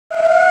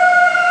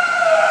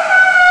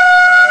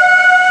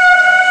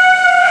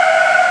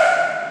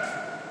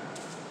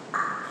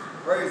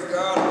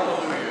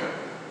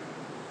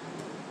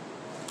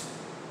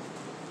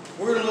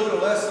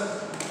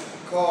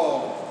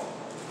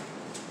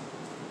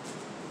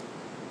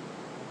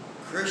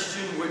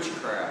Christian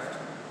witchcraft.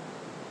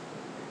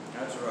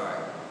 That's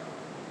right.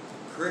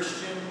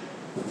 Christian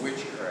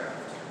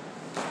witchcraft.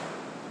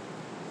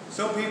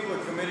 Some people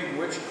are committing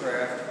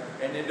witchcraft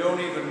and they don't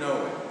even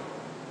know it.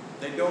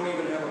 They don't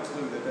even have a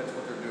clue that that's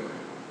what they're doing.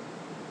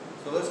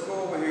 So let's go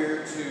over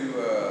here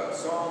to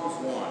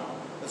Psalms 1.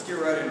 Let's get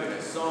right into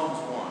this. Psalms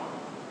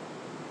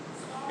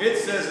 1. It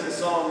says in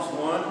Psalms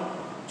 1,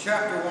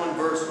 chapter 1,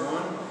 verse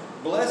 1,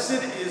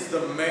 "Blessed is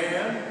the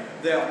man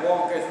that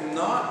walketh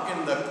not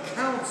in the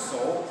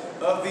counsel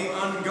of the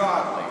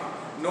ungodly,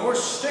 nor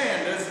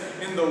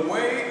standeth in the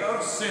way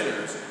of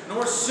sinners,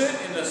 nor sit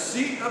in the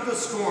seat of the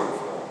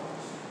scornful."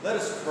 Let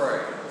us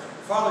pray.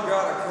 Father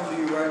God, I come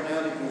to you right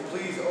now that you will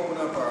please open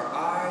up our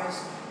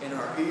eyes and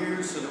our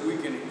ears so that we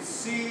can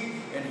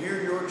see and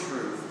hear your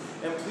truth.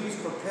 And please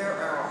prepare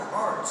our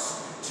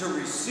hearts to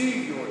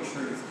receive your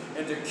truth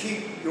and to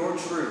keep your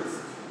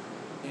truth.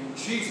 In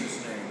Jesus'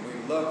 name,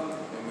 we love you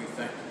and we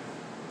thank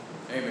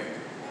you. Amen.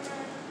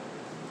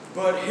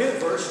 But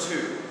verse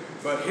 2,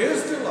 "But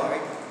his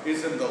delight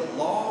is in the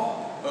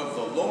law of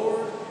the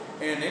Lord,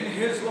 and in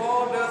his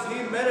law doth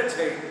he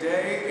meditate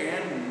day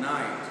and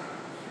night.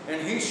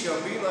 And he shall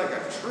be like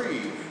a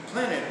tree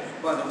planted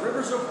by the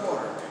rivers of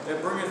water,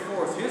 that bringeth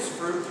forth his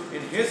fruit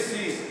in his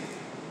season.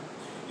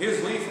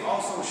 His leaf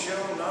also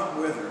shall not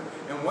wither,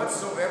 and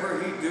whatsoever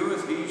he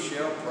doeth he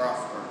shall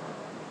prosper.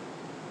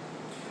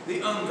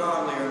 The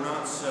ungodly are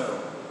not so,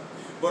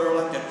 but are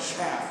like the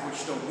chaff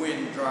which the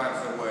wind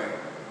drives away.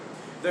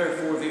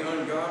 Therefore the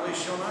ungodly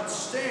shall not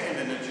stand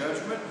in the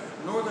judgment,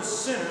 nor the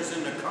sinners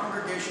in the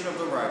congregation of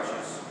the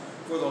righteous.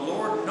 For the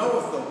Lord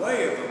knoweth the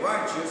way of the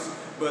righteous,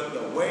 but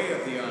the way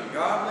of the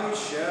ungodly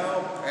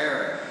shall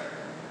perish."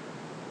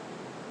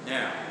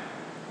 Now,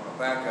 I want to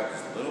back up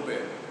just a little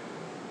bit.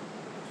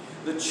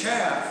 The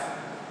chaff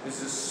is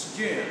the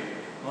skin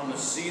on the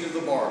seed of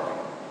the barley.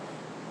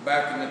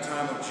 Back in the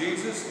time of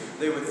Jesus,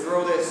 they would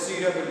throw that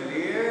seed up into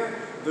the air,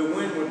 the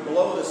wind would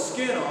blow the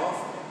skin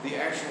off, the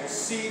actual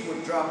seed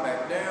would drop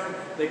back down,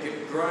 they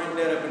could grind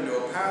that up into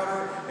a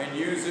powder and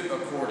use it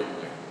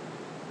accordingly.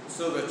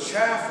 So the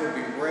chaff would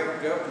be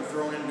raked up and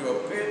thrown into a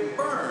pit and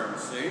burned,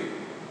 see?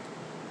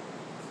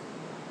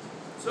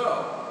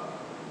 So,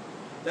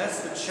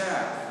 that's the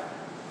chaff.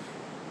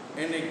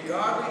 And the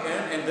godly,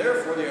 and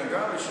therefore the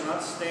ungodly shall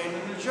not stand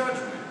in the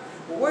judgment.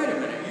 Well, wait a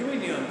minute, you mean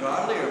the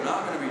ungodly are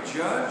not going to be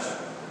judged?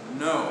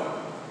 No,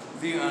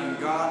 the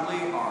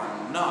ungodly are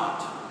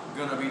not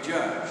going to be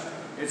judged.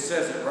 It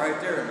says it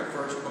right there in the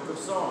first book of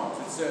Psalms.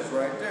 It says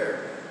right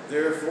there,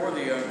 "Therefore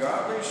the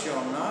ungodly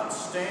shall not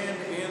stand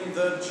in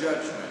the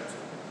judgment,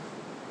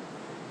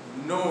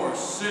 nor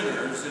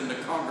sinners in the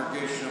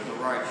congregation of the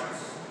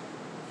righteous."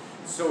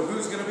 So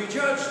who's going to be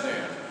judged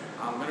then?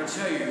 I'm going to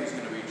tell you who's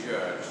going to be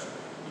judged.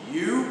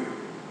 You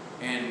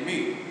and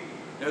me.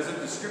 Doesn't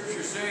the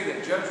scripture say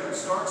that judgment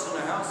starts in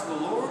the house of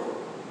the Lord?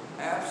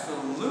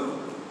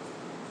 Absolutely.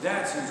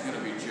 That's who's going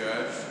to be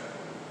judged.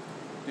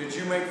 Did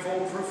you make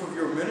full proof of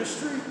your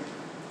ministry?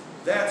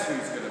 That's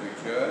who's going to be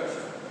judged.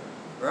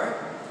 Right?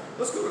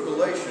 Let's go to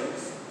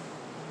Galatians.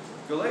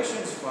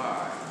 Galatians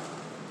 5.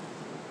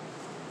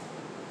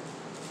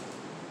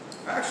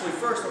 Actually,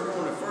 first I'm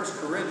going to 1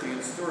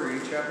 Corinthians 3,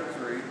 chapter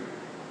 3.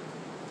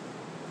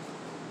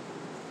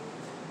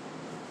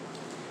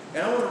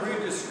 And I want to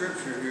read this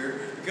scripture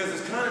here because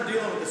it's kind of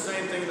dealing with the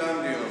same thing that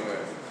I'm dealing with.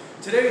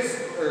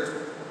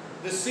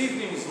 This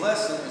evening's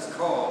lesson is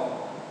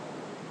called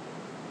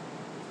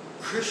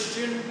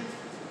Christian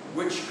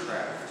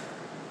witchcraft.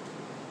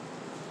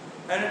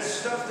 And it's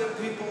stuff that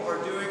people are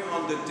doing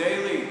on the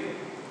daily,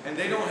 and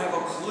they don't have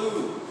a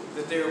clue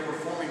that they are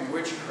performing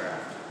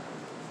witchcraft.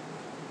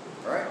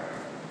 Alright?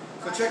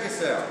 So check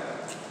this out.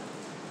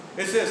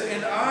 It says,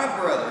 "And I,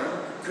 brethren,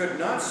 could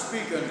not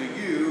speak unto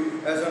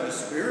you as unto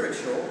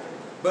spiritual,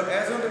 but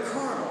as unto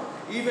carnal,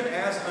 even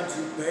as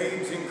unto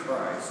babes in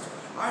Christ.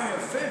 I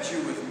have fed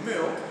you with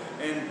milk,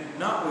 and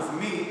not with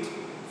meat,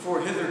 for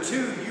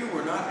hitherto you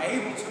were not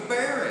able to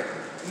bear it,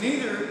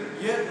 neither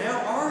yet now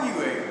are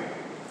you able,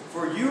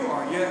 for you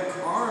are yet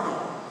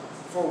carnal.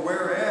 For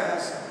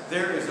whereas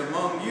there is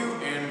among you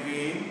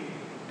envying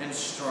and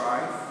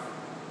strife,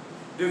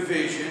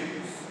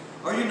 divisions,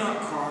 are you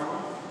not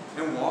carnal,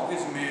 and walk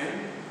as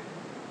men?"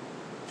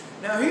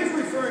 Now he's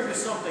referring to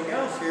something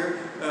else here.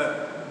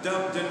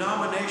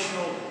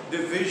 Denominational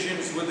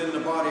divisions within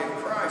the body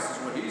of Christ is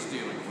what he's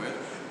dealing with.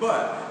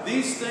 But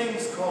these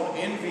things called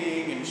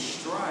envying and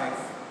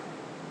strife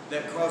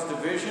that cause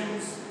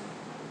divisions,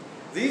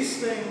 these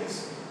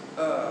things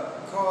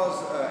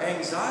cause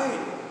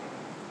anxiety.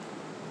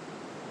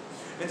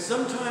 And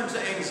sometimes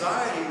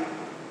anxiety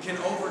can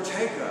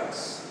overtake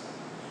us.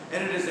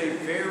 And it is a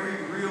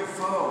very real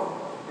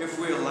foe if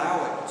we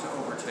allow it to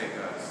overtake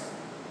us.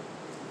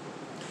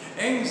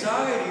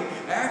 Anxiety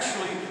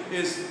actually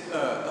is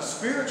a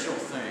spiritual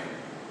thing.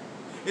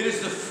 It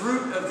is the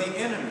fruit of the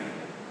enemy.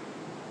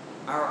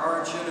 Our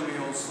arch enemy,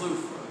 old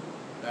Slewfoot.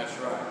 That's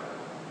right.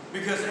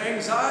 Because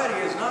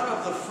anxiety is not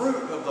of the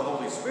fruit of the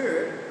Holy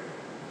Spirit.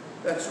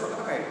 That's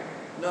right.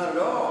 Not at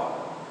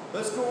all.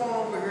 Let's go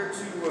on over here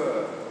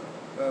to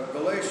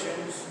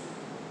Galatians.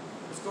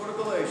 Let's go to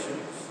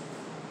Galatians.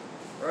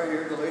 Right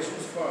here,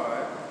 Galatians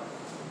 5.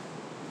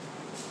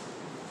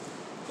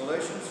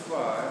 Galatians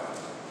 5.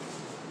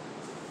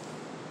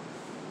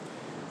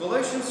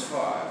 Galatians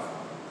 5.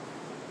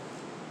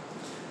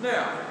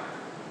 Now,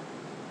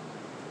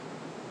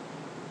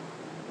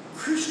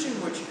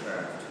 Christian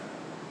witchcraft.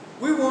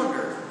 We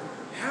wonder,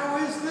 how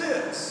is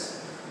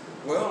this?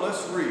 Well,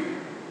 let's read.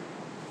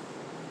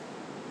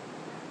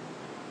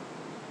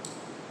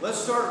 Let's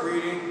start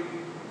reading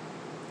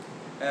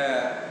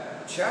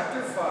at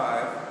chapter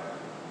 5.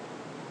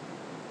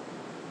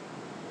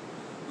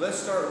 Let's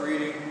start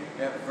reading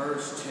at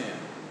verse 10.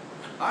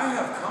 I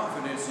have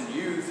confidence in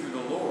you through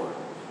the Lord,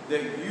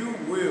 that you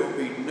will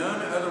be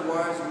none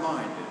otherwise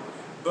minded,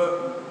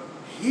 but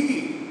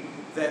he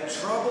that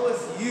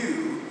troubleth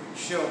you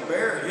shall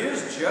bear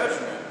his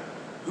judgment,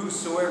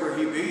 whosoever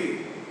he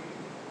be.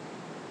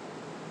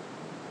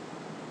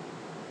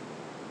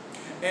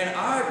 And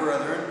I,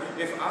 brethren,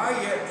 if I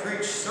yet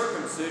preach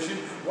circumcision,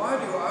 why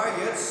do I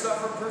yet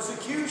suffer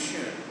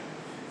persecution?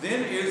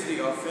 Then is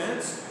the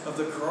offense of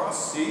the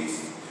cross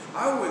ceased?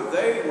 I would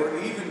they were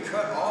even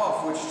cut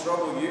off which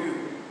trouble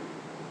you.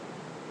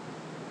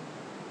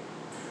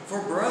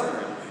 For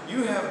brethren,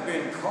 you have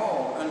been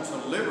called unto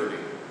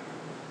liberty.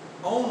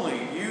 Only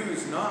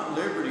use not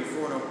liberty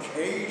for an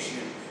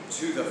occasion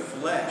to the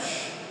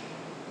flesh,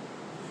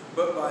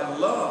 but by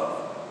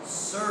love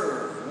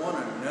serve one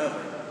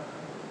another.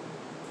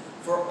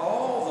 For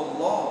all the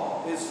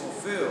law is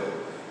fulfilled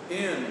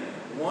in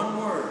one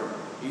word,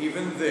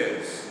 even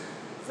this: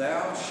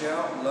 thou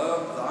shalt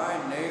love thy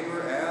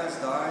neighbor as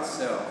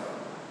thyself.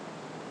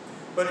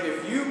 But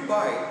if you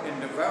bite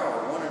and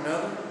devour one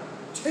another,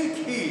 take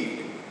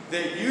heed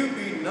that you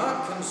be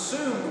not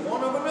consumed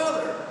one of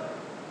another.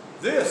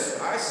 This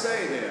I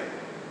say then,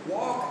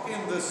 walk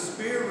in the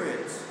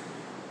Spirit,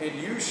 and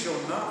you shall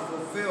not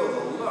fulfill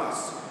the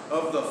lust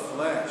of the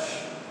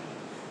flesh.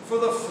 For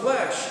the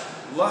flesh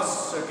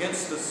lusts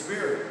against the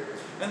Spirit,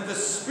 and the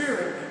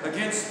Spirit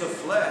against the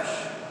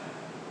flesh.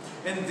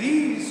 And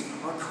these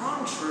are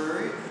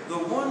contrary the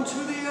one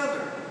to the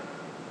other,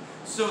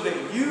 so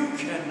that you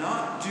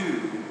cannot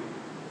do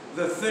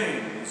the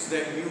things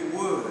that you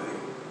would.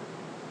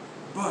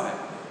 But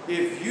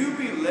if you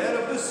be led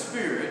of the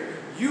Spirit,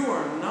 you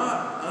are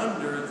not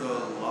under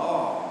the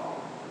law.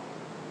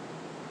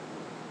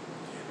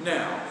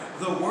 Now,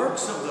 the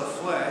works of the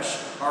flesh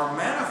are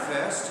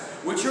manifest,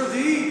 which are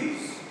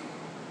these: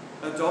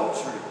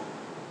 adultery,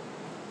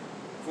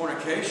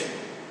 fornication,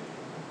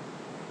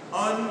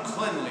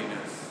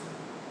 uncleanliness,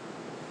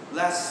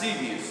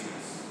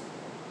 lasciviousness,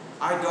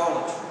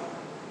 idolatry,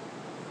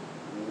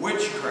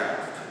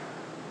 witchcraft,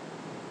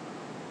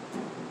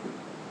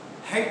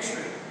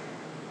 hatred,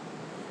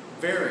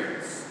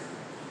 variance,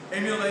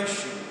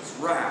 emulations,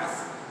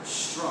 wrath,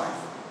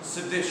 strife,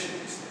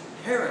 seditions,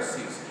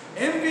 heresies,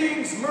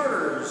 envyings,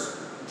 murders,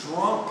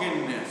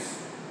 drunkenness,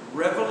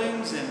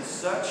 revelings, and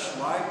such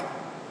like,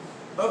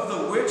 of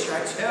the which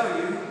I tell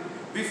you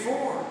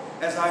before,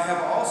 as I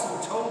have also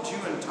told you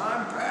in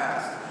time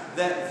past,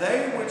 that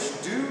they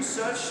which do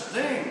such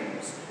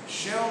things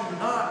shall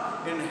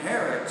not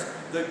inherit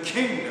the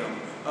kingdom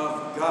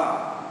of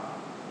God.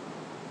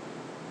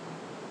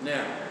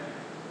 Now,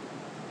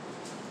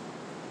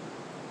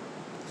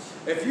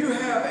 if you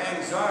have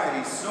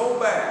anxiety so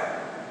bad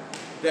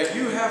that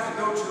you have to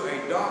go to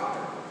a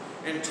doctor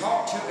and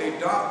talk to a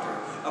doctor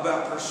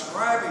about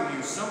prescribing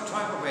you some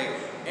type of an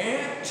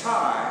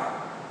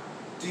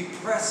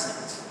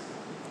antidepressant,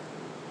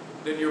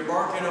 then you're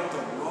barking up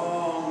the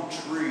wrong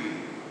tree.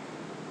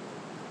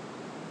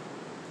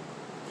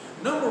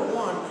 Number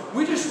one,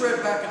 we just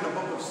read back in the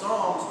book of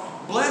Psalms,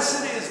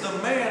 blessed is the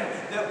man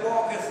that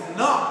walketh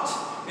not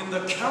in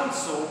the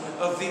counsel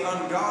of the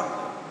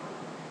ungodly.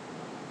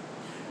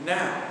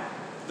 Now,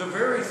 the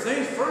very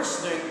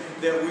first thing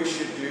that we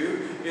should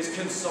do is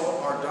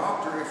consult our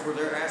doctor if we're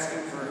there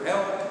asking for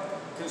help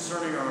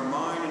concerning our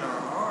mind and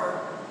our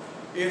heart,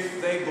 if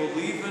they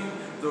believe in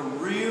the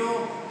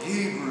real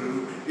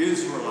Hebrew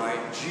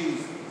Israelite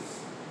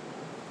Jesus.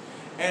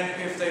 And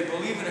if they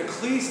believe in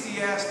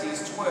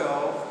Ecclesiastes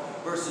 12,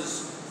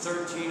 verses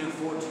 13 and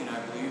 14, I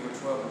believe, or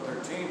 12 and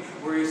 13,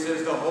 where he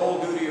says the whole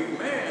duty of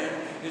man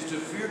is to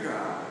fear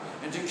God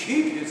and to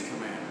keep his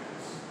commandments.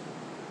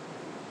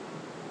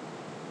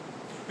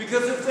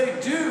 Because if they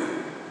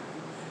do,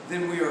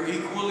 then we are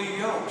equally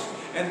yoked,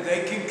 and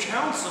they can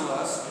counsel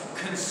us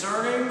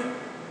concerning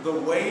the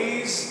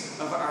ways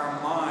of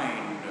our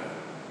mind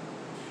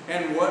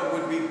and what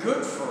would be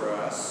good for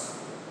us.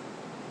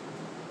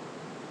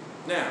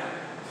 Now,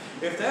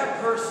 if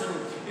that person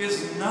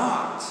is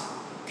not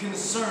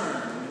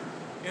concerned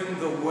in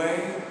the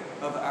way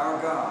of our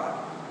God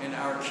and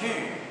our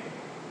King,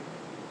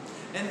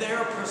 and they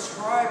are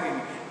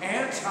prescribing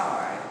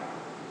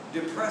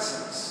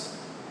antidepressants,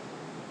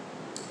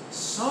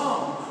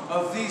 some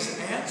of these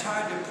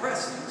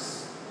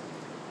antidepressants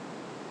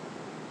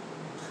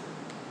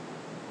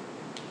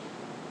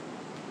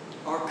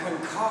are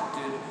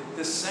concocted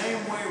the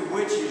same way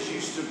witches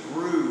used to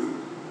brew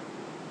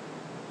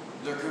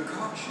They're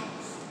concoctions.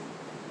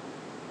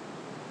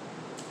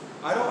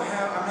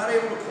 I'm not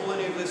able to pull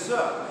any of this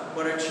up,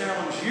 but I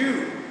challenge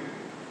you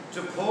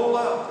to pull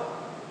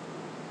up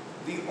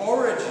the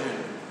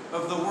origin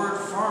of the word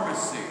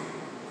pharmacy.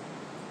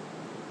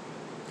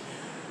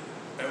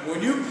 And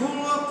when you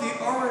pull up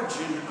the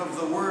origin of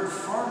the word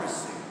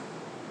pharmacy,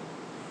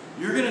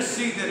 you're going to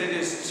see that it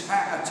is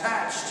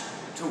attached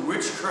to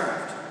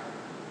witchcraft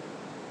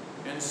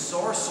and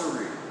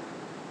sorcery,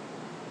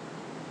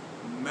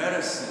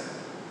 medicine.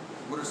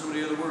 What are some of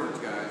the other words,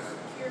 guys?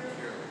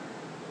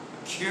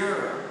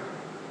 Cure.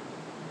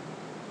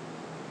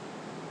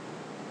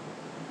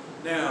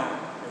 Now,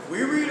 if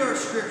we read our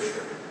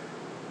scripture,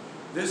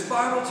 this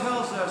Bible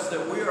tells us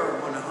that we are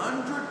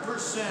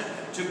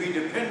 100% to be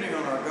depending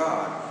on our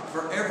God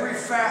for every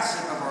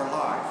facet of our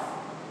life.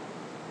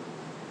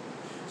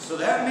 So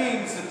that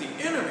means that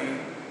the enemy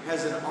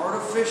has an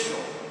artificial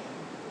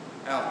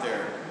out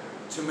there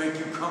to make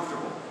you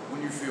comfortable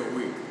when you feel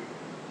weak.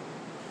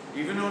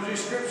 Even though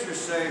these scriptures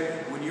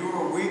say, when you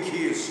are weak,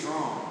 he is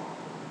strong.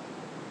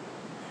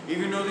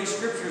 Even though these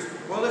scriptures,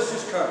 well, let's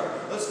just cover.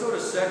 Let's go to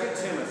 2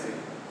 Timothy.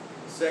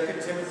 2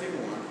 Timothy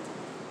 1.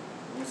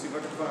 Let me see if I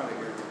can find it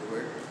here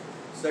real quick.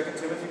 2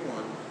 Timothy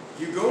 1.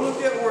 You go look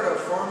that word up,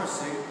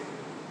 pharmacy,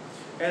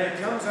 and it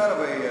comes out of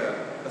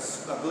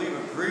I believe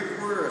a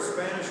Greek word or a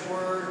Spanish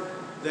word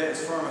that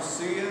is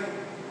pharmacia,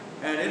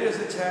 and it is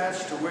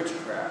attached to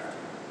witchcraft.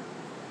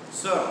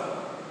 So,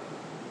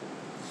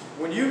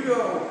 when you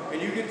go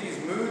and you get these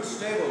mood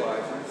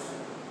stabilizers,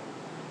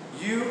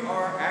 you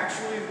are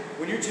actually,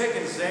 when you're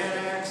taking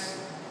Xanax,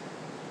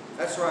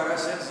 that's right, I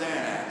said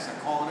Xanax, I'm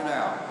calling it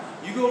out.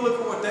 You go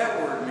look at what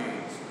that word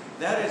means.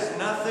 That is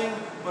nothing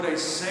but a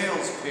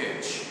sales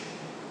pitch.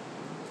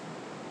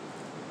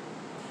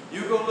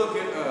 You go look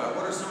at,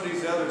 what are some of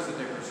these others that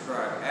they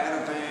prescribe?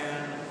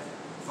 Ativan,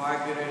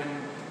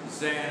 Vicodin,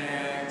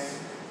 Xanax,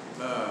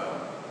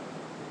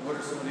 what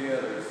are some of the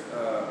others?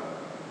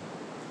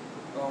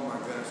 Oh my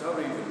goodness, I don't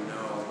even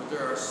know. But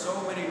there are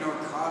so many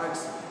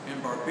narcotics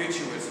and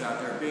barbiturates out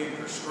there being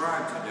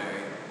prescribed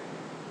today.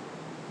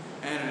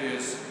 And it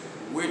is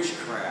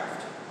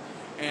witchcraft.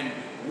 And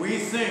we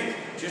think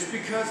just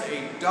because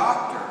a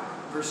doctor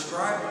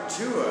prescribed it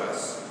to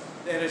us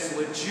that it's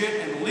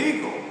legit and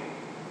legal.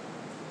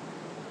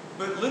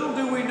 But little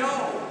do we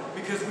know,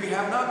 because we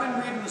have not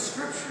been reading the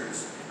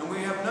scriptures and we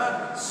have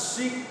not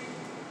seek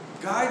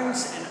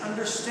guidance and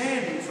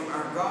understanding from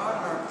our God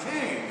and our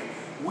King.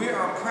 We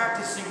are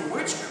practicing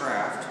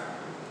witchcraft,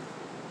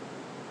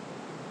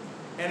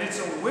 and it's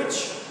a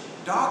witch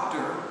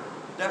doctor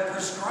that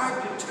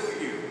prescribed it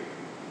to you.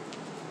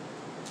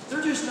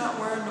 They're just not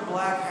wearing the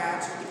black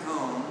hats with the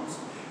combs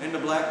and the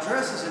black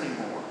dresses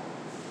anymore.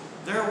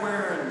 They're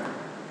wearing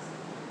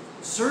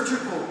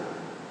surgical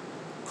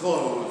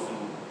clothes and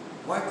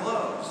white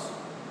gloves.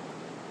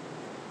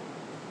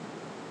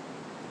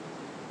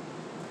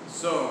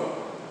 So,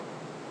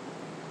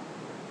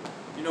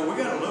 you know, we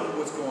got to look at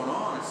what's going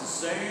on. It's the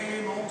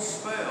same old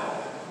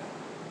spell,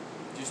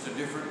 just a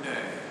different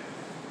day.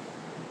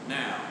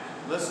 Now,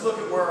 let's look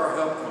at where our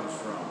help comes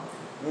from.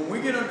 When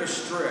we get under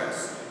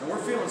stress, and we're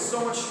feeling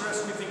so much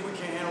stress we think we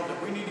can't handle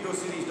it, we need to go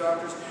see these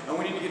doctors, and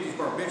we need to get these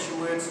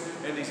barbiturates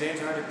and these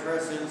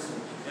antidepressants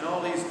and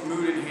all these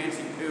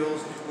mood-enhancing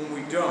pills when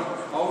we don't.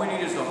 All we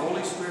need is the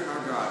Holy Spirit and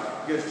our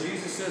God. Because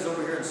Jesus says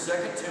over here in 2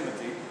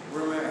 Timothy,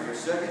 where am I at here?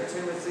 2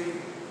 Timothy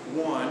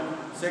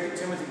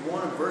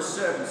 1 and verse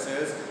 7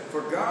 says,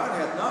 "For God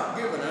hath not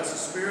given us a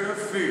spirit of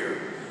fear,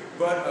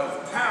 but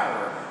of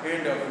power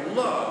and of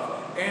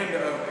love and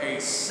of a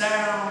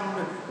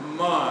sound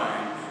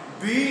mind.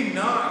 Be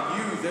not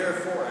you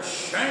therefore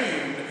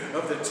ashamed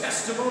of the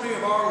testimony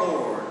of our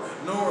Lord,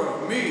 nor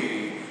of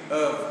me,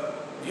 of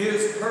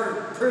his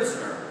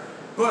prisoner,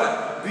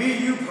 but be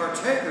you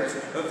partakers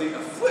of the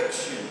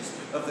afflictions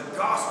of the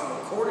gospel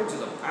according to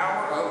the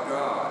power of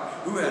God,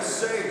 who has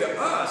saved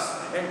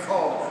us and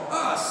called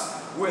us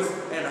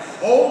with an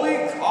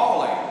holy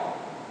calling,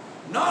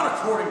 not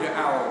according to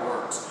our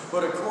works,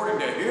 but according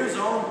to his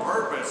own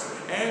purpose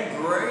and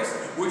grace,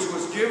 which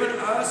was given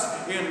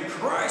us in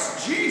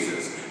Christ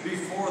Jesus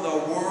before the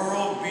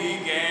world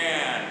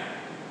began."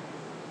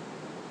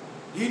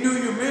 He knew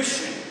your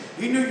mission.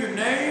 He knew your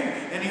name,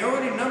 and he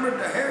already numbered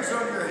the hairs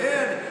on your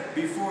head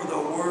before the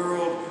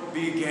world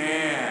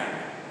began.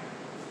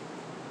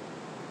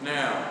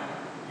 Now,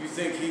 you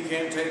think he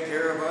can't take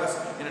care of us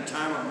in a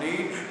time of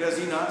need? Does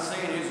he not say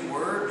in his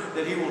word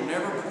that he will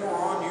never pour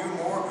on you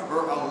more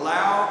or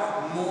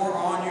allow more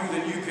on you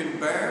than you can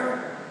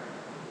bear?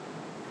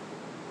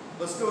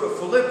 Let's go to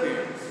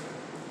Philippians.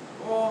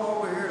 Go on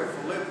over here to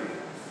Philippians.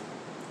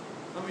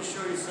 Let me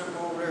show you something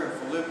over there in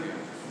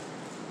Philippians.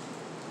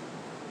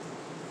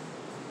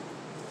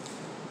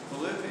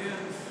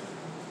 Philippians,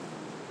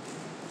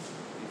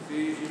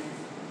 Ephesians,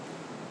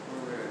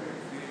 where are we at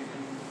here?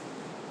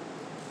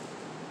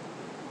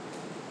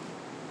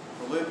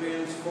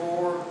 Philippians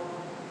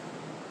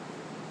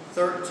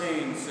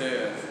 4:13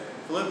 says,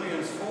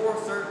 Philippians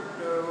 4:13,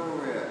 where are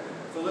we at?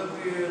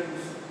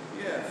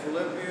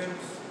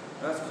 Philippians,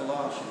 that's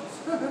Colossians.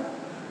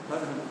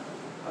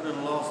 I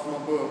done lost my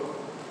book.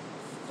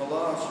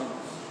 Colossians.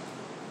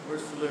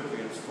 Where's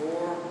Philippians 4?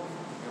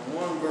 And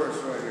one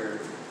verse right here.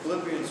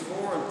 Philippians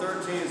 4 and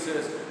 13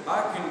 says,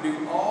 I can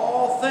do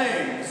all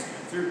things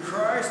through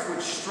Christ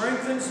which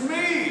strengthens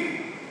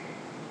me.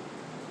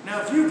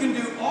 Now, if you can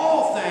do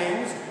all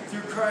things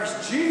through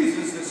Christ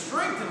Jesus that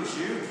strengthens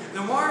you,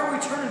 then why are we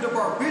turning to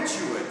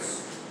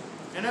barbiturates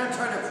and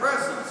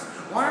antidepressants?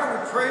 Why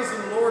aren't we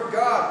praising the Lord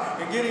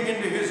God and getting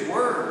into His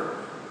Word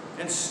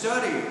and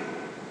studying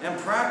and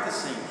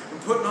practicing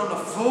and putting on the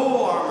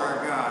full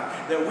armor of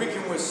God that we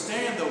can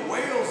withstand the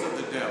wiles of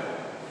the devil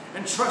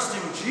and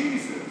trusting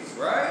Jesus,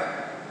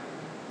 right?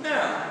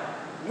 Now,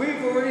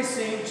 we've already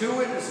seen two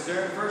witnesses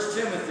there in 1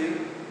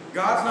 Timothy.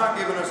 God's not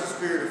given us a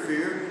spirit of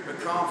fear,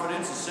 but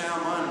confidence, a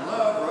sound mind, and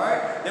love,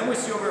 right? Then we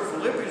see over in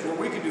Philippians where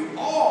we can do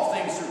all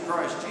things through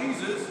Christ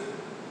Jesus.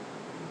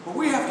 But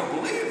we have to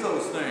believe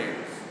those things,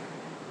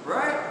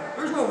 right?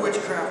 There's no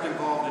witchcraft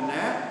involved in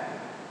that,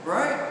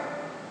 right?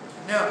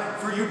 Now,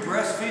 for you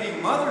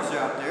breastfeeding mothers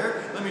out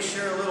there, let me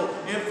share a little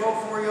info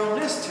for you on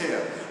this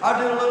tip.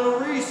 I did a little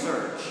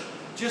research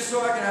just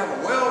so I can have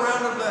a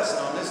well-rounded lesson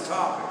on this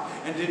topic.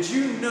 And did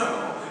you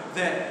know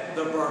that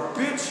the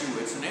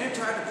barbiturates and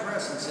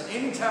antidepressants and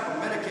any type of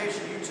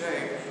medication you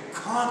take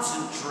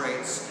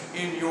concentrates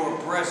in your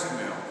breast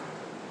milk?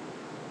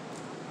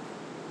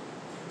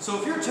 So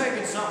if you're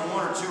taking something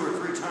 1 or 2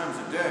 or 3 times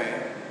a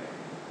day,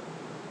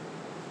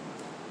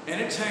 and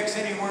it takes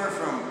anywhere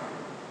from,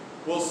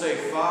 we'll say,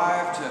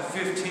 5 to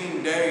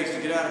 15 days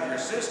to get out of your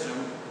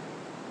system,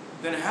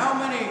 then how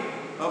many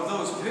of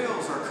those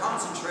pills are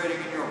concentrating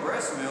in your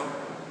breast milk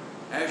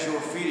as you're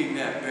feeding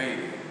that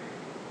baby?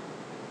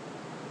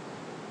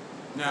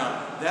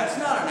 Now, that's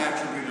not an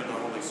attribute of the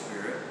Holy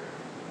Spirit,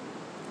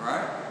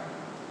 right?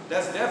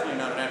 That's definitely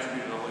not an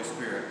attribute of the Holy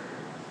Spirit.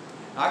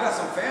 I got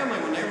some family,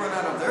 when they run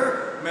out of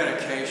their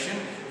medication,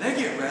 they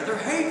get rather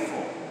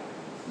hateful.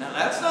 Now,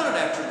 that's not an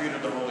attribute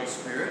of the Holy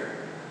Spirit.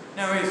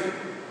 Now, is it?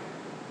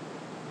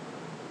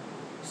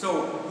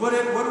 So, what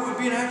would it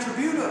be an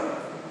attribute of?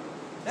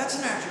 That's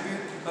an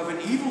attribute of an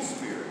evil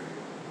spirit.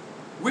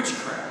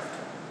 Witchcraft.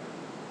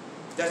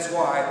 That's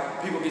why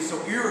people get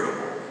so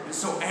irritable and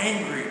so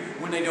angry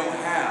when they don't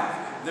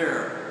have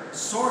their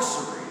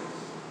sorcery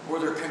or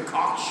their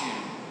concoction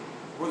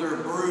or their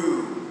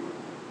brew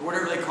or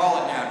whatever they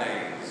call it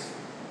nowadays.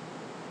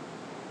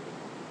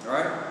 All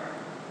right?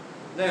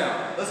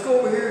 Now, let's go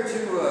over here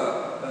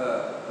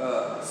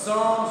to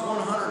Psalms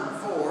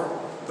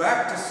 104.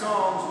 Back to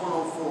Psalms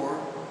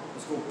 104.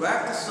 Let's go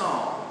back to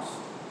Psalms.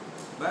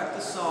 Back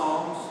to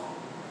Psalms.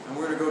 And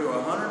we're going to go to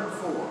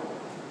 104.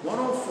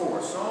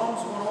 104.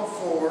 Psalms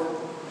 104.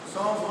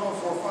 Psalms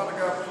 104. Father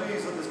God,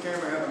 please let this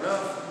camera have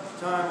enough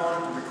time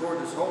on it to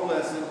record this whole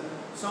lesson.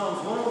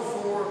 Psalms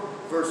 104,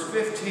 verse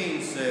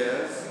 15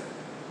 says,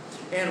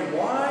 and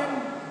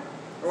wine,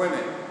 or wait a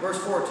minute, verse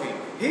 14.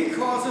 He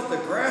causeth the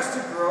grass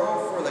to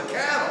grow for the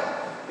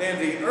cattle, and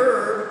the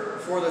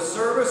herb for the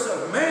service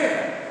of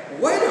man.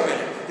 Wait a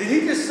minute. Did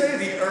he just say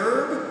the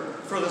herb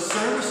for the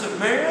service of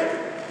man?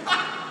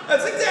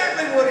 That's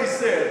exactly what he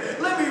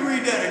said. Let me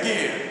read that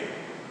again.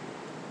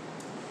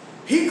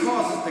 He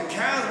causes the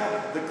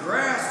cattle, the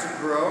grass to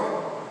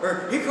grow,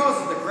 or he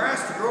causes the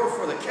grass to grow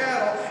for the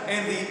cattle,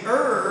 and the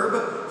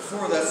herb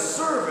for the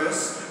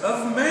service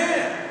of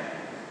man,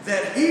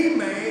 that he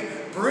may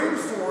bring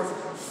forth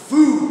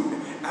food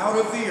out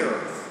of the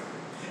earth,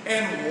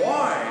 and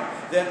wine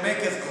that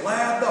maketh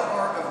glad the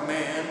heart of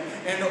man,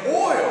 and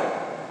oil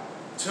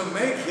to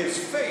make his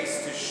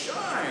face to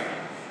shine,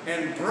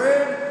 and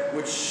bread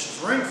which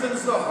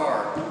strengthens the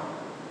heart.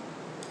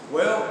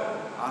 Well,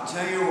 I'll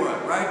tell you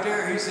what, right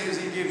there he says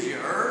he gives you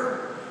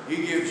herb,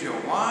 he gives you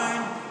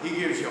wine, he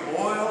gives you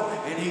oil,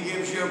 and he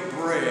gives you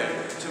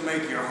bread to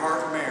make your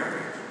heart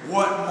merry.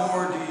 What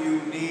more do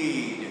you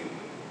need?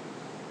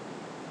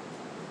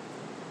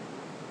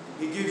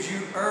 He gives you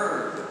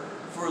herb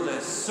for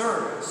the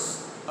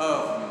service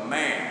of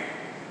man.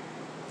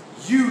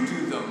 You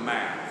do the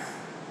math.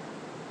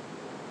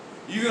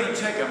 You're going to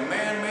take a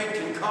man-made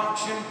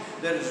concoction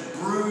that is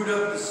brewed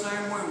up the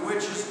same way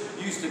witches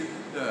used to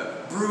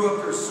brew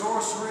up their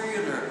sorcery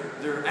and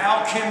their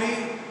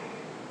alchemy?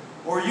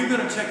 Or are you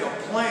going to take a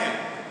plant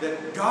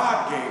that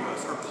God gave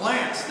us, or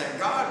plants that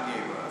God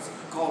gave us,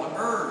 called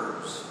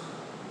herbs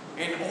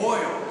and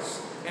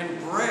oils and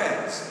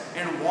breads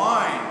and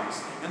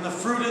wines and the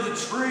fruit of the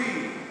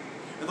tree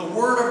and the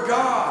Word of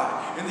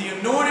God and the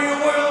anointing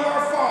oil of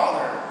our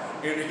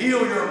Father, and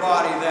heal your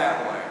body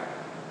that way?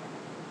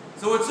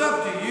 So it's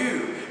up to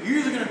you. You're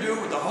either going to do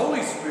it with the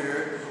Holy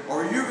Spirit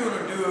or you're going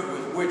to do it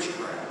with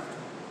witchcraft.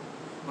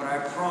 But I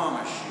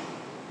promise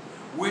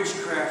you,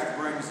 witchcraft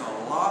brings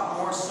a lot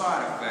more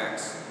side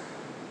effects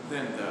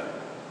than the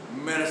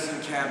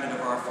medicine cabinet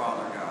of our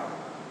Father God.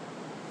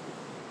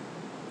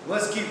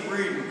 Let's keep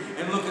reading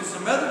and look at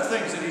some other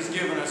things that He's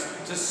given us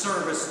to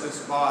service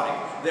this body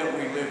that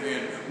we live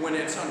in when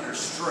it's under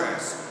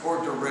stress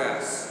or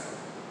duress.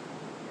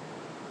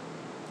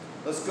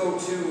 Let's go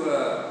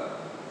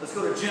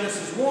to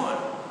Genesis 1.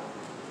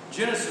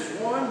 Genesis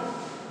 1,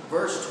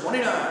 verse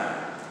 29.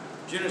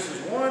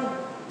 Genesis 1,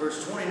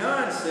 verse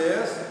 29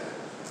 says,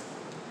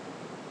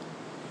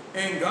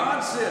 "And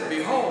God said,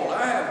 Behold,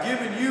 I have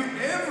given you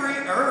every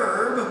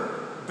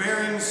herb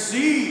bearing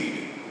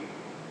seed,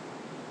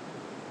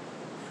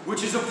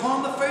 which is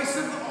upon the face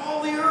of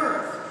all the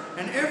earth,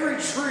 and every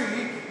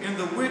tree in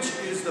the which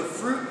is the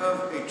fruit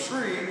of a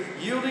tree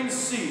yielding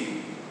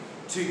seed.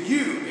 To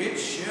you it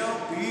shall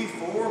be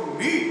for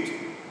meat."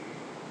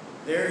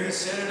 There he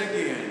said it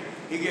again.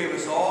 He gave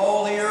us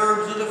all the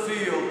herbs of the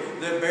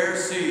field that bear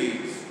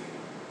seeds.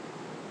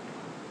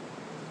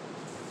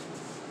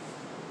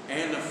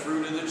 And the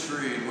fruit of the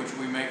tree in which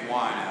we make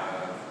wine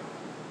out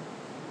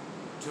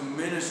of. To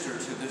minister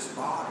to this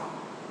body.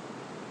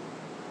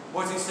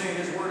 What does he say in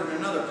his word in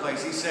another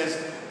place? He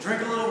says,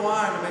 drink a little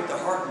wine to make the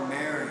heart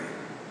merry.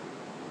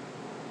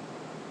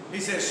 He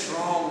says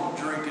strong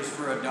drink is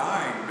for a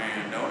dying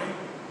man, don't he?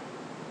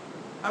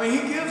 I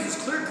mean, he gives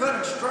us clear-cut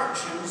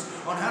instructions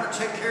on how to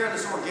take care of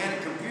this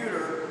organic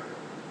computer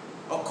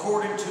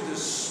according to the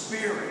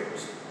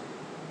Spirit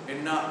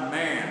and not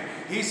man.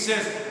 He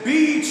says,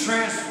 be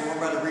transformed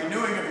by the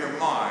renewing of your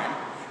mind.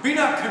 Be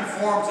not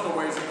conformed to the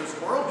ways of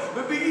this world,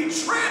 but be ye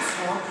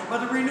transformed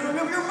by the renewing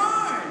of your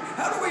mind.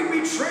 How do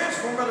we be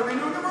transformed by the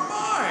renewing of our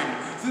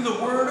mind? Through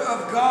the Word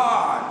of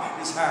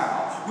God is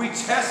how. We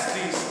test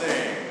these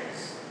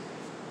things.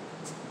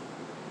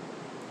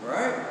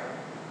 Right?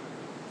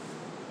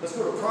 Let's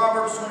go to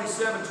Proverbs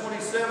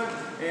 27:27,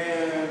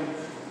 and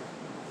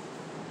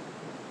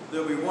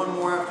there'll be one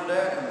more after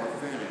that, and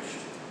we're finished.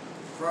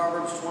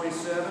 Proverbs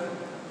 27.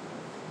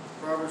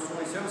 Proverbs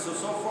 27. So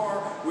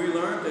far, we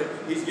learned that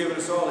he's given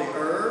us all the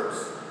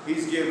herbs.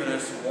 He's given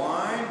us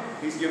wine.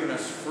 He's given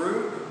us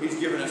fruit. He's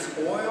given us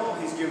oil.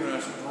 He's given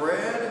us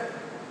bread.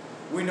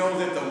 We know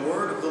that the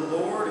word of the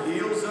Lord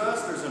heals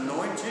us. There's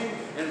anointing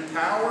and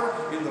power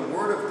in the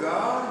word of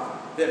God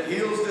that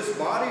heals this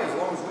body as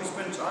long as we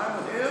spend time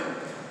with him.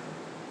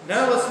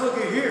 Now let's look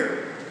at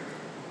here.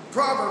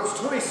 Proverbs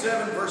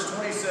 27 verse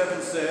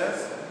 27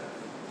 says,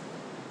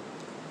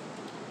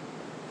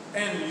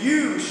 "And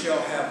you shall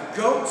have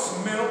goat's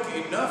milk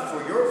enough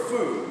for your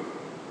food,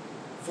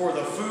 for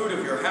the food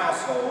of your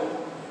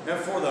household, and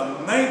for the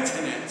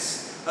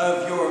maintenance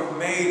of your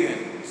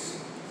maidens."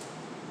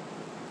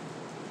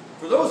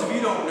 For those of you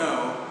who don't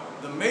know,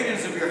 the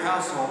maidens of your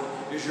household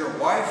is your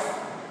wife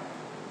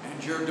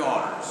and your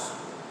daughters.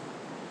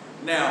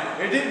 Now,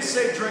 it didn't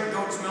say drink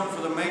goat's milk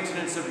for the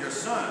maintenance of your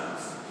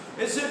sons.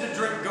 It said to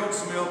drink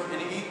goat's milk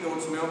and eat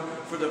goat's milk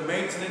for the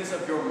maintenance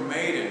of your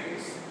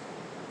maidens.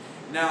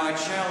 Now, I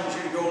challenge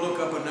you to go look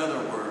up another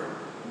word,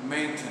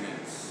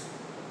 maintenance.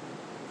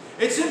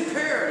 It's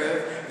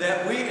imperative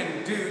that we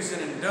induce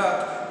and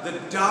induct the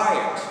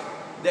diet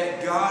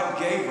that God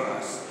gave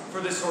us for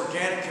this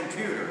organic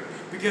computer,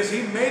 because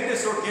he made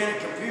this organic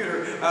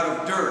computer out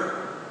of dirt.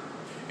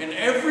 And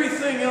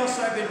everything else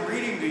I've been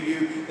reading to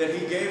you that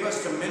he gave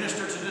us to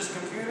minister to this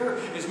computer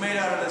is made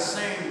out of the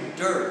same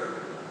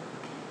dirt.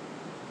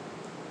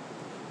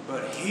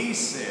 But he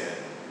said,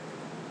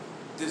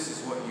 this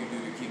is what you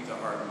do to keep the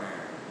heart merry.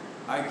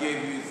 I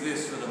gave you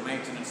this for the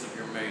maintenance of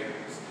your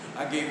maidens.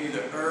 I gave you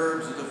the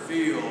herbs of the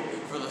field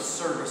for the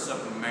service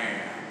of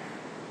man.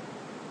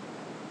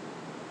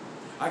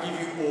 I give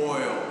you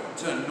oil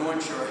to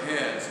anoint your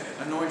heads,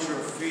 anoint your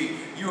feet.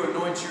 You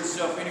anoint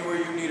yourself anywhere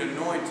you need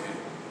anointed.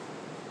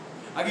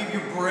 I give you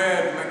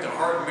bread to make the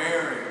heart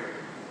merry.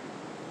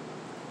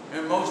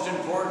 And most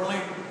importantly,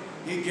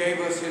 he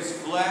gave us his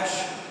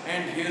flesh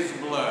and his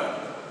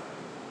blood.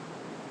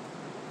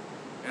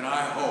 And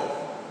I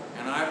hope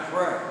and I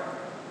pray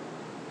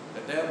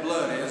that that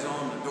blood is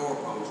on the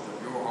doorpost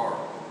of your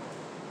heart.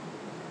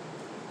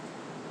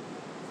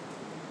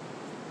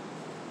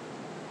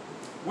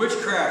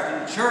 Witchcraft in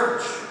the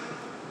church.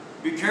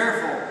 Be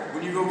careful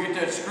when you go get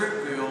that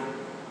script filled.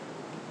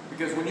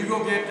 Because when you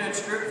go get that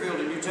script filled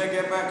and you take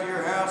that back to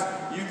your house,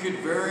 you could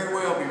very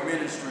well be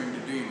ministering to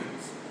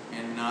demons.